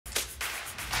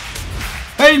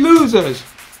Hey losers!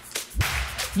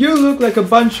 You look like a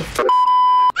bunch of...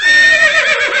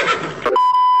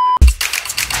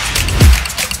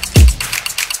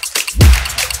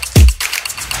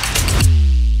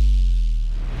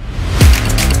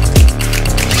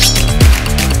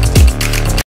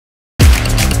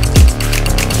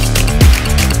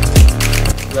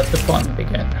 Let the fun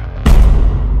begin.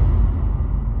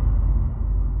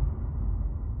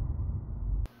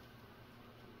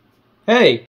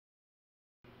 Hey!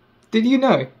 Did you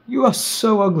know you are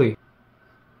so ugly?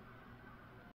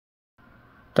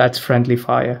 That's friendly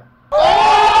fire.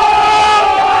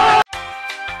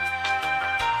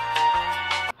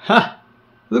 Ha!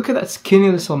 Look at that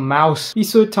skinny little mouse.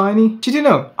 He's so tiny. Did you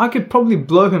know I could probably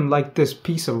blow him like this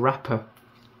piece of wrapper?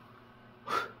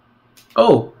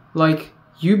 Oh, like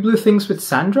you blew things with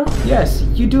Sandra? Yes,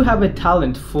 you do have a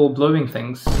talent for blowing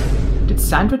things. Did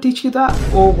Sandra teach you that,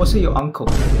 or was it your uncle?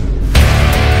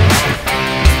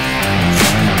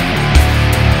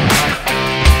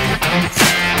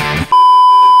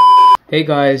 Hey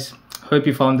guys, hope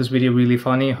you found this video really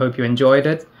funny, hope you enjoyed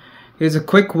it. Here's a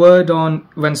quick word on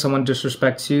when someone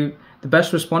disrespects you. The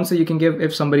best response that you can give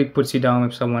if somebody puts you down,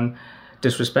 if someone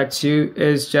disrespects you,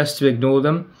 is just to ignore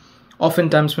them.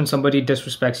 Oftentimes when somebody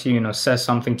disrespects you, says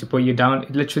something to put you down,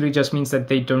 it literally just means that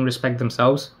they don't respect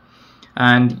themselves.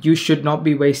 And you should not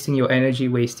be wasting your energy,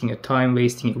 wasting your time,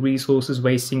 wasting your resources,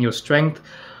 wasting your strength,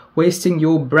 wasting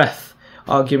your breath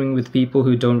arguing with people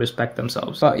who don't respect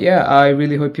themselves. But yeah, I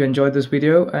really hope you enjoyed this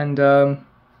video, and I'm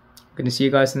gonna see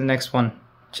you guys in the next one.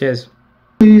 Cheers.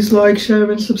 Please like,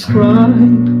 share and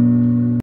subscribe.